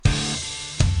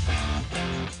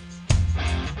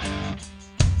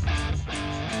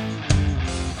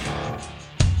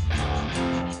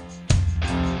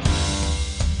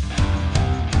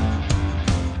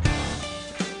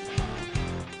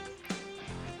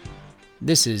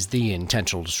This is the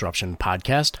Intentional Disruption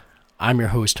Podcast. I'm your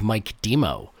host, Mike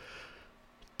Demo.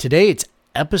 Today it's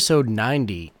episode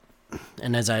 90,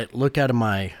 and as I look out of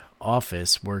my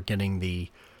office, we're getting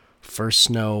the first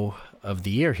snow of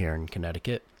the year here in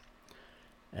Connecticut.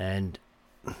 And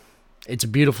it's a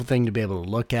beautiful thing to be able to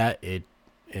look at. It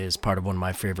is part of one of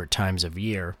my favorite times of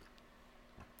year.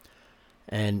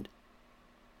 And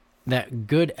that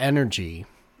good energy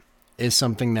is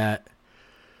something that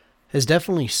has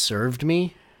definitely served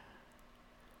me,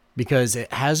 because it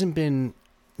hasn't been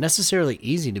necessarily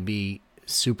easy to be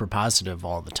super positive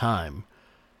all the time,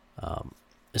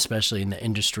 especially in the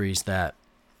industries that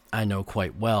I know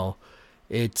quite well.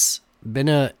 It's been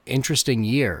an interesting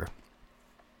year,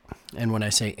 and when I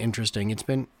say interesting, it's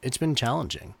been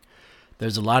challenging.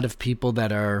 There's a lot of people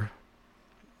that are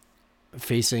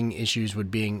facing issues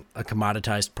with being a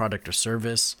commoditized product or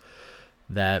service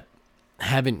that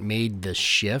haven't made the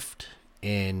shift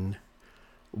in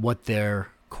what their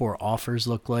core offers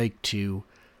look like to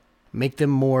make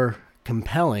them more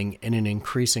compelling in an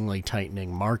increasingly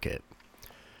tightening market.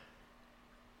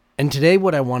 And today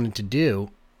what I wanted to do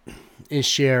is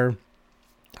share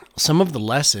some of the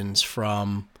lessons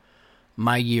from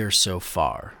my year so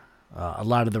far. A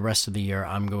lot of the rest of the year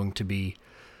I'm going to be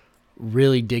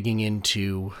really digging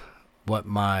into what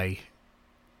my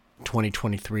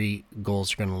 2023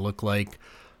 goals are going to look like,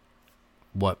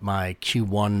 what my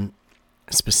Q1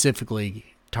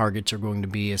 specifically targets are going to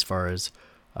be as far as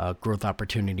growth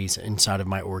opportunities inside of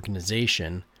my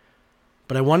organization.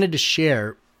 But I wanted to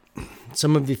share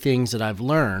some of the things that I've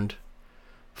learned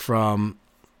from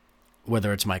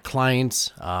whether it's my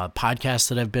clients, podcasts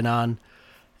that I've been on,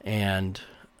 and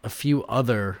a few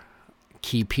other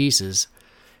key pieces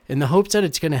in the hopes that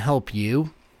it's going to help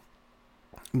you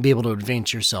be able to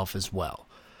advance yourself as well.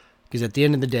 Because at the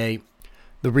end of the day,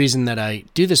 the reason that I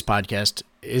do this podcast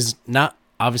is not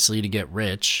obviously to get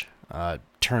rich.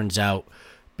 Turns out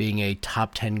being a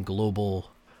top 10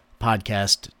 global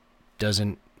podcast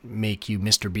doesn't make you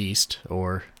Mr. Beast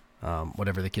or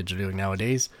whatever the kids are doing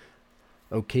nowadays.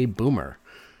 Okay, boomer.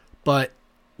 But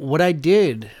what I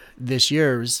did this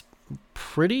year is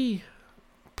pretty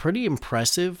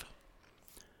impressive.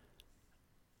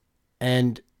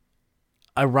 And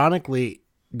ironically,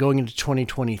 going into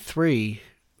 2023,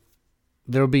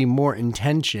 there'll be more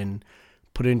intention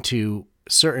put into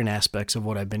certain aspects of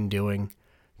what I've been doing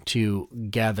to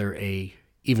gather a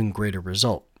even greater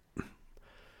result.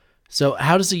 So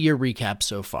how does the year recap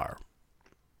so far?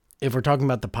 If we're talking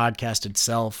about the podcast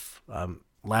itself,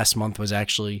 last month was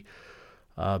actually,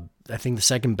 I think, the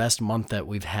second best month that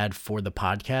we've had for the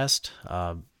podcast.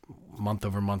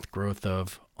 Month-over-month growth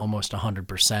of almost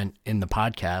 100% in the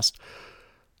podcast,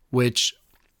 which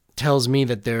tells me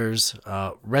that there's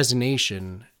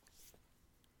resonation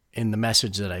in the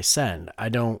message that I send. I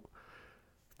don't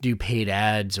do paid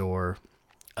ads or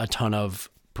a ton of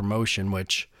promotion,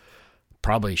 which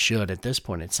probably should at this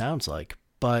point, it sounds like.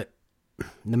 But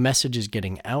the message is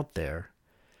getting out there.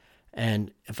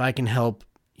 And if I can help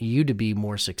you to be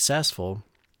more successful,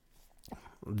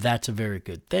 that's a very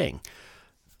good thing.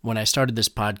 When I started this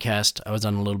podcast, I was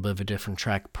on a little bit of a different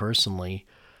track personally,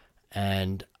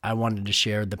 and I wanted to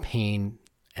share the pain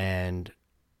and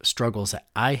struggles that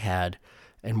I had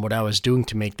and what I was doing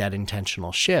to make that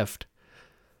intentional shift.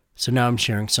 So now I'm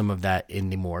sharing some of that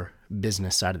in the more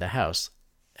business side of the house.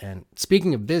 And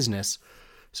speaking of business,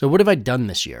 so what have I done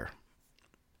this year?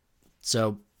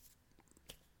 So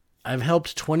I've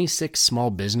helped 26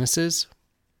 small businesses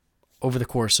over the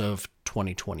course of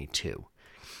 2022.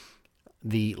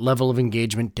 The level of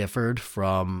engagement differed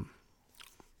from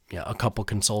a couple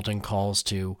consulting calls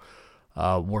to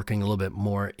working a little bit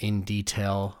more in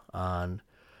detail on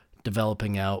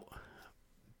developing out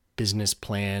business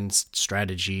plans,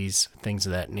 strategies, things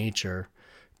of that nature,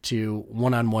 to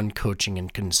one-on-one coaching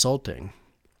and consulting.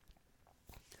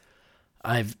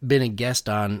 I've been a guest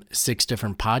on 6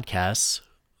 different podcasts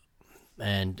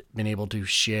and been able to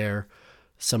share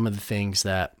some of the things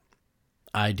that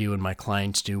I do and my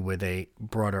clients do with a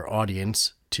broader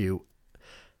audience to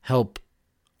help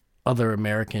other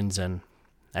Americans, and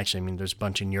actually, there's a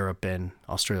bunch in Europe and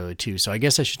Australia too. So I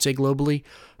guess I should say globally,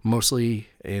 mostly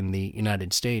in the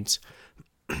United States,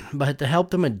 but to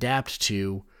help them adapt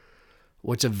to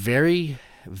what's a very,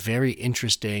 very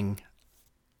interesting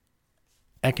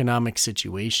economic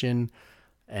situation,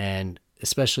 and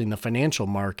especially in the financial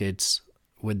markets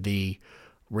with the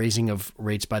raising of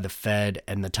rates by the Fed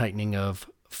and the tightening of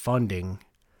funding,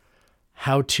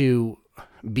 how to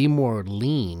be more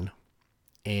lean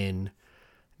in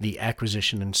the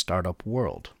acquisition and startup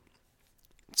world.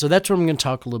 So that's what I'm going to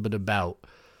talk a little bit about.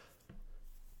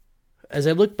 as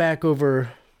I look back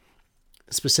over,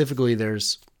 specifically,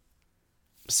 there's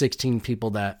 16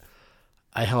 people that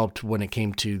I helped when it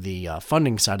came to the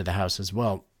funding side of the house as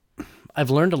well. I've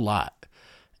learned a lot,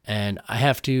 and I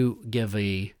have to give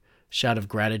a shout of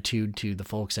gratitude to the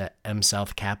folks at M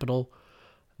South Capital.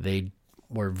 They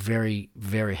were very,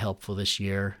 very helpful this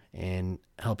year in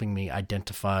helping me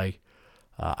identify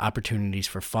opportunities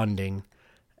for funding.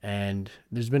 And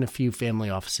there's been a few family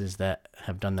offices that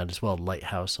have done that as well,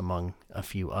 Lighthouse among a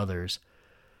few others.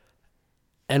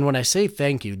 And when I say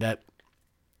thank you, that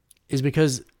is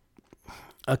because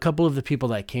a couple of the people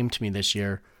that came to me this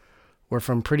year were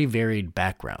from pretty varied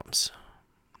backgrounds.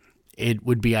 It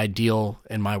would be ideal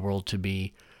in my world to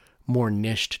be more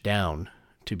niched down,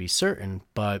 to be certain,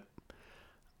 but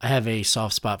I have a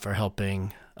soft spot for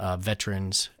helping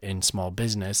veterans in small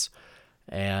business,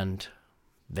 and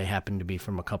they happen to be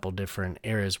from a couple different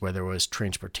areas where there was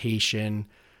transportation,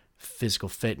 physical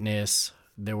fitness.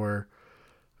 There were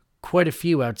quite a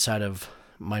few outside of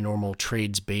my normal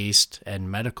trades-based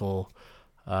and medical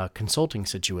consulting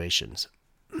situations.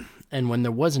 And when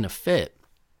there wasn't a fit,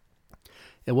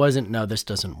 it wasn't, no, this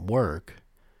doesn't work.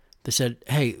 They said,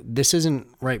 hey, this isn't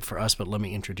right for us, but let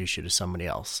me introduce you to somebody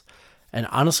else. And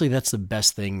honestly, that's the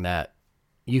best thing that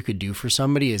you could do for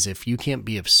somebody is if you can't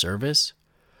be of service,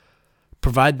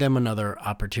 provide them another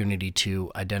opportunity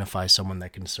to identify someone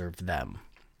that can serve them.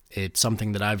 It's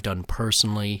something that I've done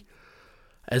personally.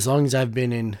 As long as I've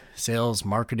been in sales,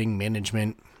 marketing,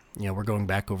 management, we're going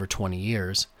back over 20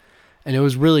 years. And it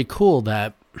was really cool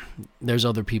that there's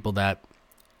other people that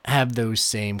have those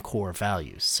same core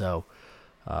values. So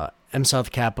M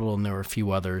South Capital, and there were a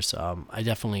few others. I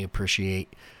definitely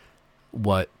appreciate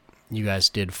what you guys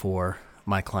did for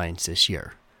my clients this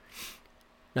year.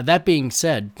 Now, that being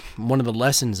said, one of the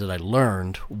lessons that I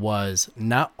learned was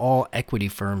not all equity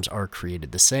firms are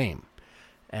created the same.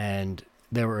 And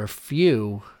there were a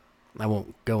few, I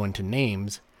won't go into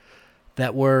names,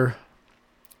 that were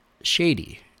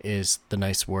shady is the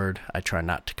nice word. I try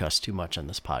not to cuss too much on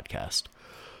this podcast.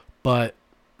 But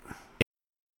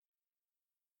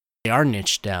they are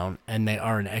niched down and they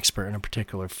are an expert in a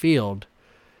particular field.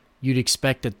 You'd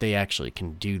expect that they actually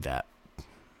can do that.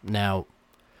 Now,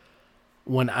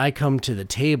 when I come to the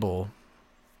table,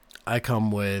 I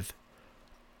come with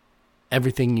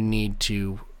everything you need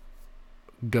to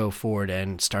go forward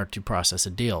and start to process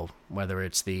a deal, whether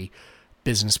it's the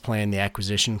business plan, the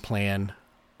acquisition plan,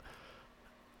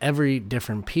 every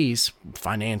different piece,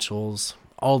 financials,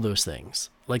 all those things.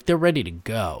 Like, they're ready to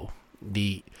go.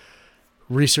 The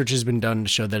research has been done to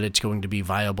show that it's going to be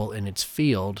viable in its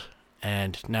field,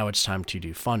 and now it's time to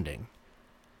do funding.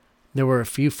 There were a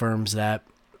few firms that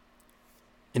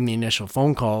in the initial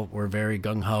phone call were very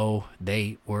gung-ho.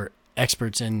 They were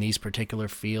experts in these particular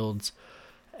fields,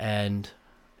 and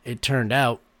it turned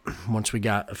out, once we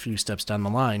got a few steps down the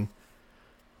line,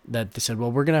 that they said,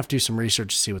 well, we're going to have to do some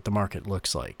research to see what the market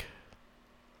looks like.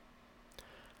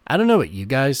 I don't know about you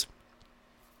guys,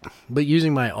 but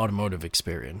using my automotive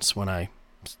experience when I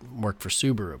worked for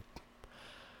Subaru,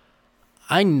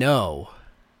 I know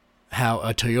how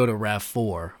a Toyota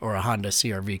RAV4 or a Honda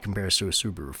CR-V compares to a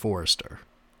Subaru Forester.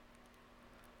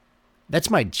 That's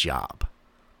my job.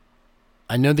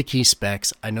 I know the key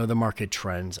specs, I know the market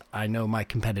trends, I know my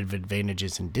competitive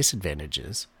advantages and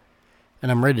disadvantages,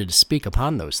 and I'm ready to speak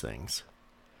upon those things.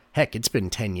 Heck, it's been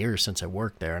 10 years since I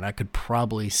worked there, and I could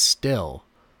probably still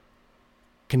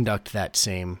conduct that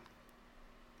same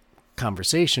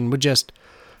conversation with just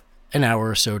an hour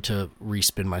or so to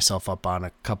respin myself up on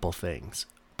a couple things.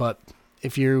 But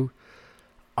if you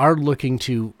are looking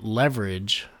to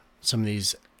leverage some of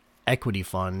these equity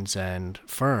funds and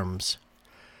firms,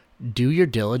 do your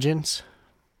diligence,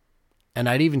 and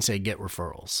I'd even say get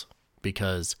referrals,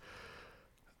 because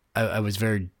I was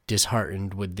very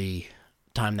disheartened with the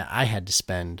time that I had to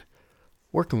spend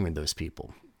working with those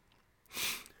people.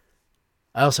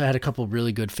 I also had a couple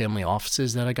really good family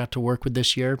offices that I got to work with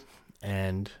this year,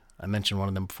 and I mentioned one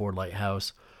of them before,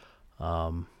 Lighthouse.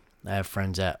 I have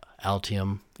friends at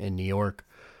Altium in New York,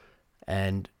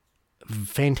 and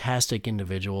fantastic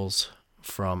individuals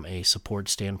from a support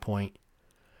standpoint.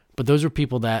 But those were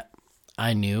people that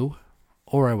I knew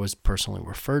or I was personally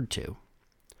referred to.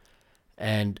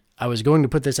 And I was going to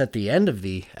put this at the end of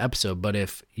the episode, but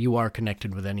if you are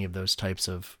connected with any of those types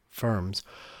of firms,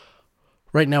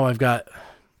 right now I've got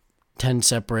 10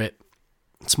 separate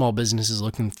small businesses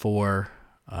looking for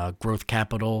growth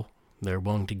capital. They're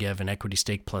willing to give an equity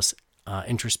stake plus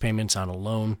interest payments on a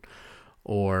loan,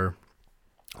 or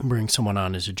bring someone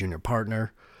on as a junior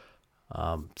partner.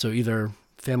 So either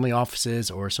family offices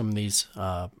or some of these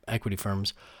equity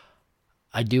firms.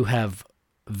 I do have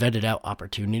vetted out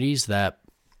opportunities that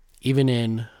even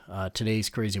in today's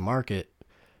crazy market,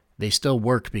 they still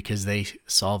work because they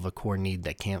solve a core need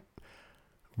that can't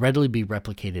readily be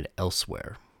replicated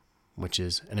elsewhere, which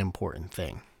is an important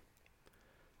thing.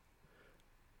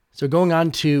 So going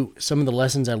on to some of the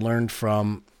lessons I learned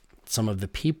from some of the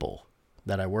people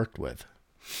that I worked with.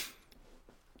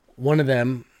 One of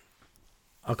them,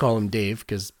 I'll call him Dave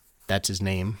because that's his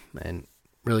name, and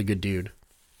really good dude.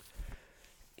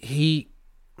 He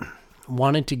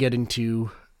wanted to get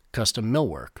into custom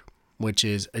millwork, which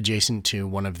is adjacent to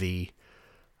one of the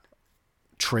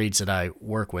trades that I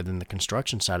work with in the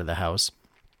construction side of the house.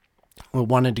 We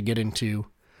wanted to get into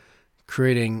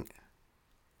creating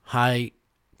high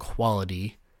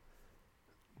quality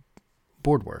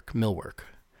boardwork, millwork,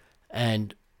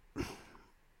 and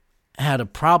had a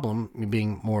problem,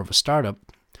 being more of a startup,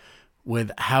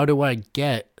 with how do I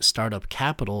get startup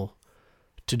capital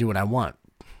to do what I want.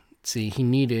 See, he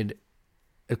needed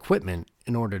equipment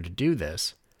in order to do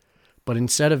this, but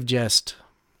instead of just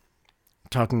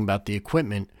talking about the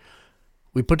equipment,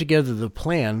 we put together the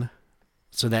plan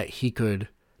so that he could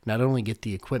not only get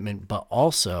the equipment, but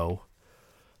also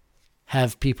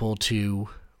have people to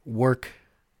work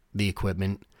the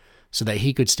equipment so that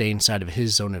he could stay inside of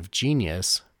his zone of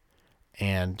genius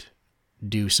and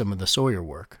do some of the Sawyer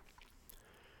work.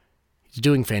 He's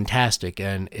doing fantastic,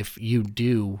 and if you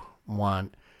do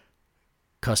want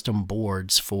custom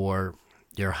boards for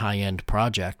your high-end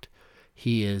project,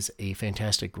 he is a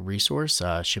fantastic resource,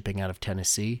 shipping out of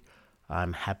Tennessee.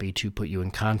 I'm happy to put you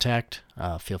in contact.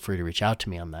 Feel free to reach out to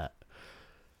me on that.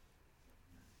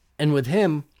 And with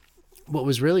him, what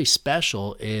was really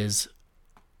special is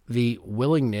the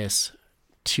willingness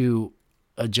to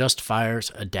adjust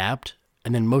fires, adapt,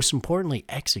 and then most importantly,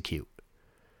 execute.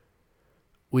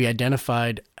 We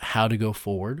identified how to go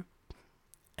forward,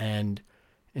 and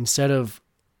instead of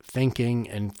thinking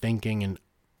and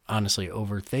honestly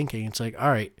overthinking, it's like, all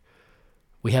right,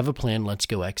 we have a plan, let's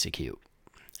go execute.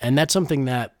 And that's something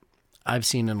that I've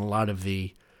seen in a lot of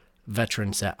the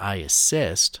veterans that I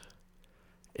assist,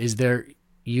 is they're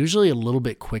usually a little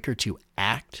bit quicker to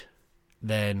act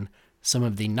than some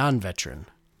of the non-veteran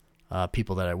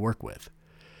people that I work with.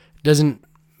 It doesn't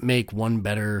make one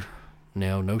better,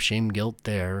 no shame, guilt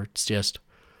there. It's just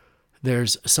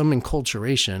there's some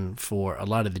enculturation for a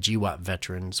lot of the GWOT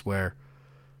veterans where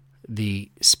the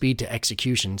speed to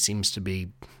execution seems to be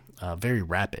very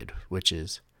rapid, which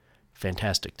is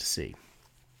fantastic to see.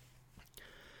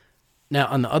 Now,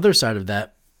 on the other side of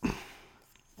that,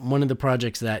 one of the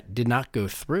projects that did not go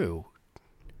through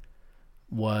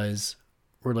was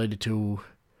related to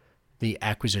the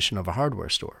acquisition of a hardware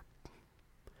store.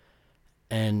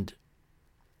 And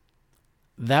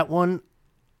that one,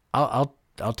 I'll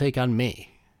take on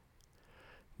me.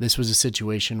 This was a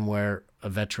situation where a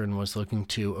veteran was looking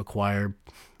to acquire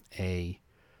a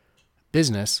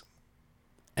business,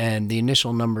 and the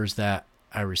initial numbers that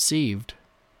I received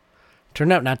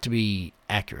turned out not to be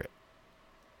accurate.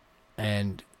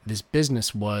 And this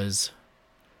business was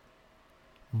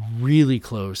really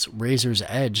close, razor's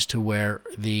edge, to where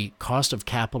the cost of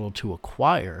capital to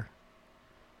acquire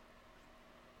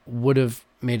would have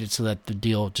made it so that the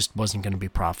deal just wasn't going to be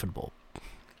profitable.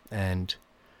 And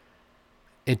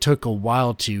it took a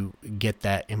while to get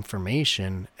that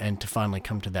information and to finally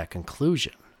come to that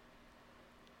conclusion.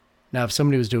 Now, if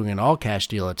somebody was doing an all-cash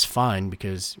deal, it's fine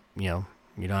because, you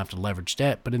don't have to leverage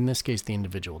debt. But in this case, the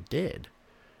individual did.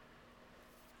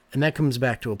 And that comes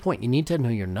back to a point. You need to know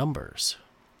your numbers.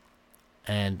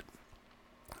 And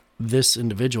this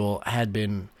individual had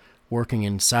been working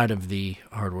inside of the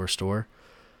hardware store,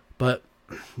 but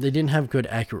they didn't have good,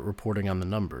 accurate reporting on the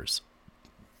numbers.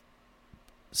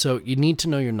 So you need to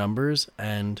know your numbers,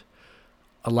 and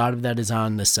a lot of that is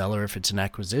on the seller if it's an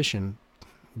acquisition,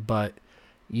 but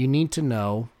you need to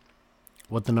know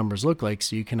what the numbers look like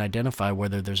so you can identify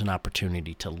whether there's an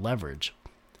opportunity to leverage.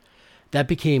 That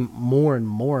became more and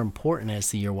more important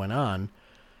as the year went on,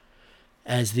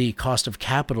 as the cost of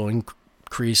capital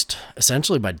increased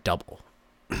essentially by double.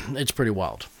 It's pretty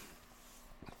wild.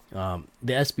 The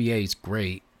SBA is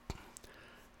great,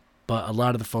 but a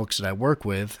lot of the folks that I work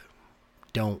with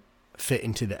don't fit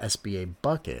into the SBA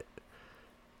bucket.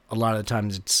 A lot of the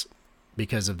times it's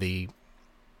because of the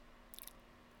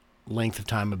length of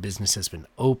time a business has been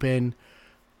open,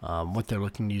 what they're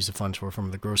looking to use the funds for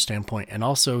from the growth standpoint, and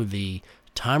also the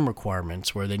time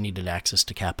requirements where they needed access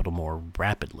to capital more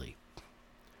rapidly.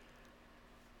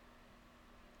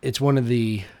 It's one of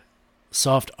the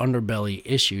soft underbelly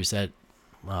issues that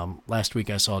last week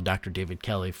I saw Dr. David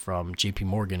Kelly from JP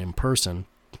Morgan in person,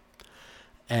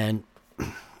 and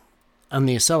on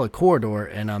the Acela corridor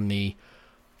and on the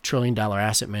trillion-dollar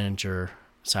asset manager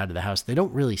side of the house, they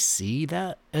don't really see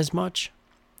that as much.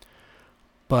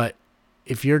 But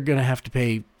if you're going to have to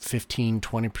pay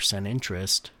 15-20%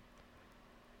 interest,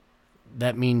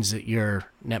 that means that your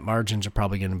net margins are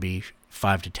probably going to be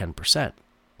 5 to 10%.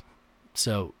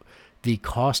 So the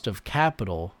cost of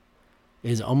capital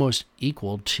is almost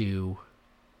equal to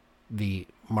the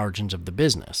margins of the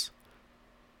business.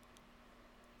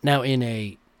 Now, in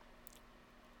a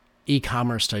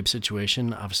e-commerce type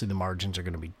situation, obviously the margins are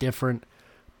going to be different,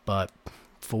 but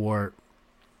for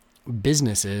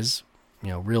businesses,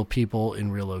 real people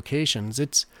in real locations,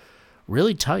 it's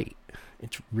really tight.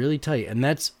 It's really tight. And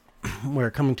that's where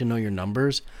coming to know your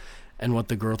numbers and what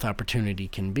the growth opportunity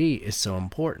can be is so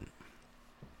important.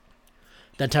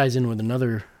 That ties in with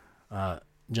another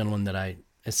gentleman that I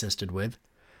assisted with.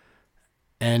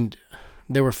 And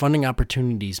there were funding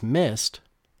opportunities missed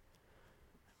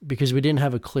because we didn't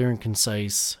have a clear and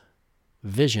concise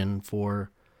vision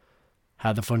for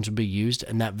how the funds would be used,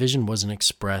 and that vision wasn't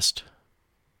expressed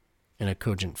in a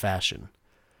cogent fashion.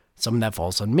 Some of that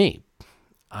falls on me.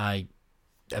 I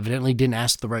evidently didn't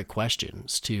ask the right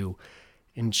questions to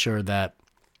ensure that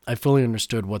I fully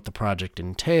understood what the project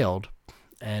entailed,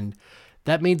 and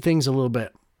that made things a little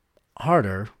bit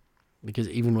harder because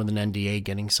even with an NDA,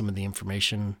 getting some of the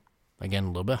information, again, a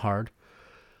little bit hard.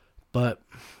 But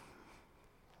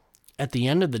at the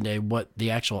end of the day, what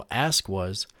the actual ask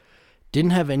was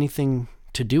didn't have anything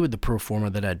to do with the pro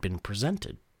forma that had been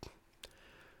presented.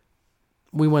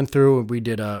 We went through and we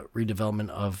did a redevelopment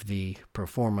of the pro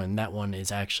forma, and that one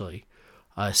is actually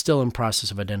still in process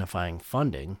of identifying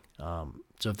funding.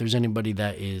 So if there's anybody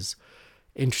that is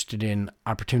interested in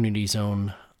Opportunity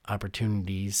Zone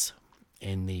opportunities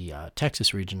in the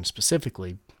Texas region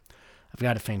specifically, I've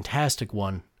got a fantastic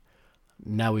one.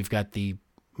 Now we've got the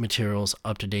materials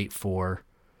up to date for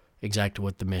exactly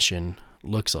what the mission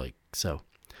looks like. So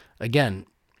again,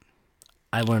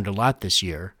 I learned a lot this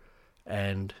year,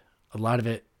 and a lot of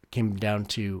it came down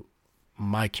to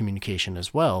my communication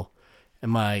as well,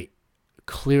 and my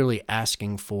clearly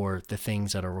asking for the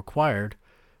things that are required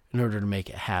in order to make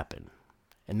it happen.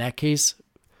 In that case,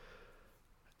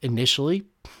 initially,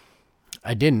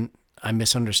 I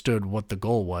misunderstood what the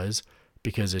goal was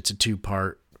because it's a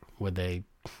two-part with a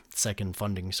second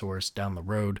funding source down the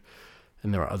road,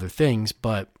 and there are other things,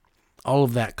 but all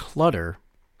of that clutter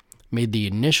made the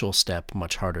initial step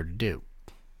much harder to do.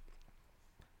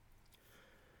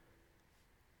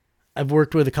 I've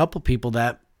worked with a couple people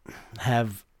that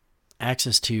have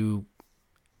access to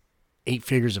 8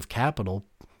 figures of capital,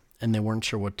 and they weren't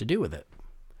sure what to do with it.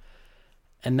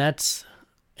 And that's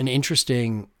an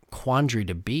interesting quandary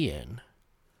to be in.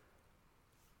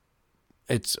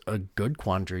 It's a good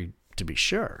quandary to be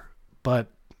sure, but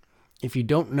if you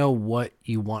don't know what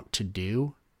you want to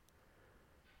do,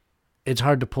 it's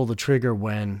hard to pull the trigger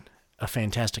when a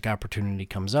fantastic opportunity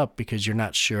comes up because you're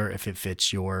not sure if it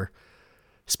fits your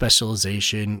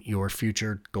specialization, your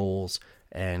future goals,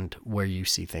 and where you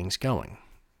see things going.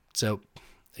 So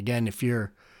again, if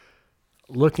you're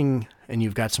looking and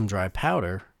you've got some dry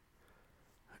powder,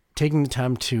 taking the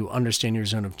time to understand your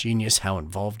zone of genius, how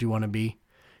involved you want to be,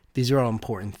 these are all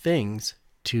important things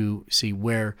to see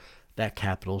where that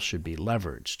capital should be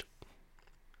leveraged.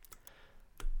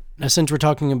 Now, since we're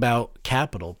talking about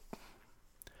capital,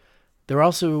 there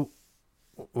also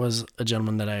was a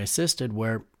gentleman that I assisted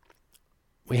where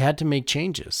we had to make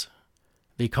changes.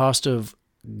 The cost of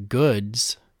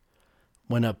goods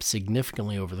went up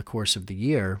significantly over the course of the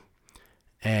year,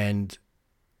 and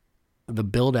the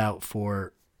build out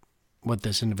for what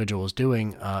this individual was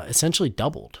doing essentially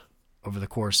doubled over the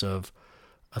course of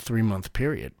a 3-month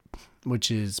period, which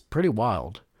is pretty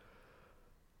wild.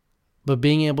 But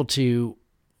being able to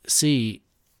see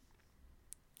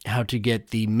how to get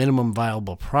the minimum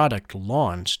viable product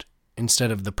launched instead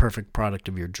of the perfect product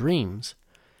of your dreams,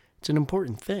 it's an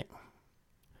important thing.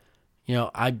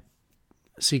 I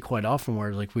see quite often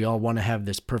where we all want to have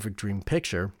this perfect dream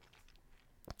picture,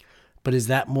 but is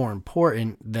that more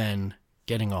important than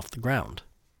getting off the ground?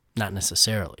 Not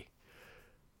necessarily.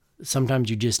 Sometimes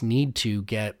you just need to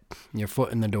get your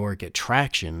foot in the door, get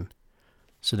traction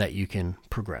so that you can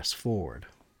progress forward.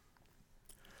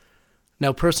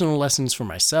 Now, personal lessons for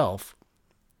myself,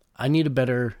 I need a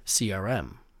better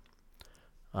CRM.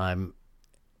 I'm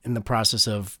in the process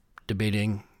of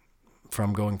debating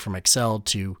from going from Excel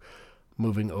to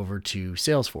moving over to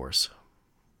Salesforce.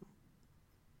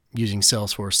 Using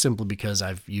Salesforce simply because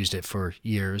I've used it for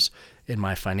years in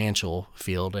my financial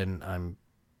field, and I'm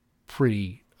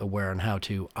pretty aware on how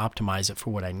to optimize it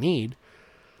for what I need,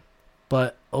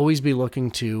 but always be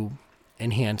looking to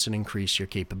enhance and increase your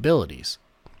capabilities.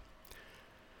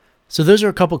 So those are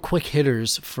a couple quick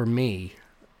hitters for me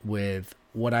with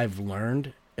what I've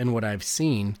learned and what I've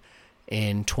seen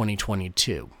in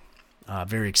 2022.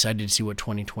 Very excited to see what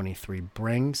 2023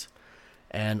 brings.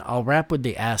 And I'll wrap with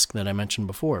the ask that I mentioned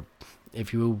before.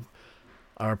 If you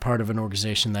are part of an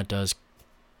organization that does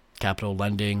capital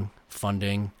lending,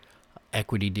 funding,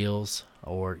 equity deals,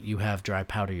 or you have dry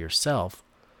powder yourself,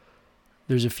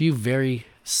 there's a few very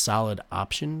solid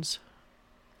options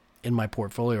in my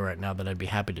portfolio right now that I'd be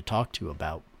happy to talk to you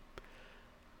about.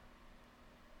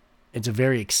 It's a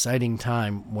very exciting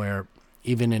time where,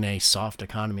 even in a soft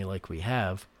economy like we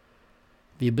have,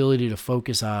 the ability to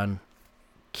focus on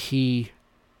key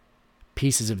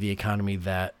pieces of the economy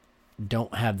that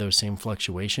don't have those same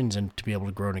fluctuations and to be able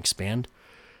to grow and expand,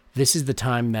 this is the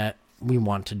time that we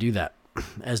want to do that.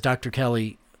 As Dr.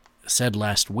 Kelly said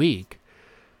last week,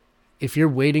 if you're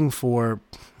waiting for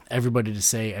everybody to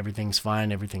say everything's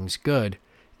fine, everything's good,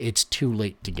 it's too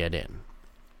late to get in.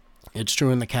 It's true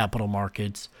in the capital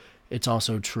markets. It's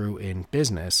also true in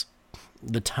business.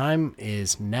 The time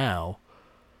is now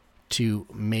to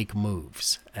make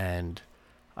moves, and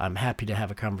I'm happy to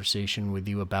have a conversation with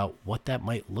you about what that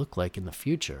might look like in the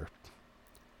future.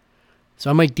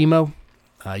 So I'm Mike Demo.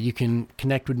 You can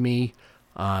connect with me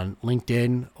on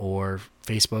LinkedIn or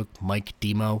Facebook, Mike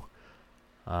Demo.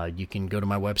 You can go to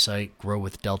my website,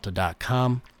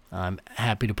 growwithdelta.com. I'm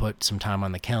happy to put some time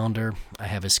on the calendar. I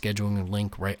have a scheduling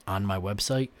link right on my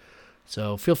website.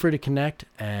 So feel free to connect,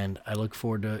 and I look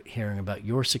forward to hearing about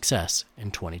your success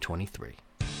in 2023.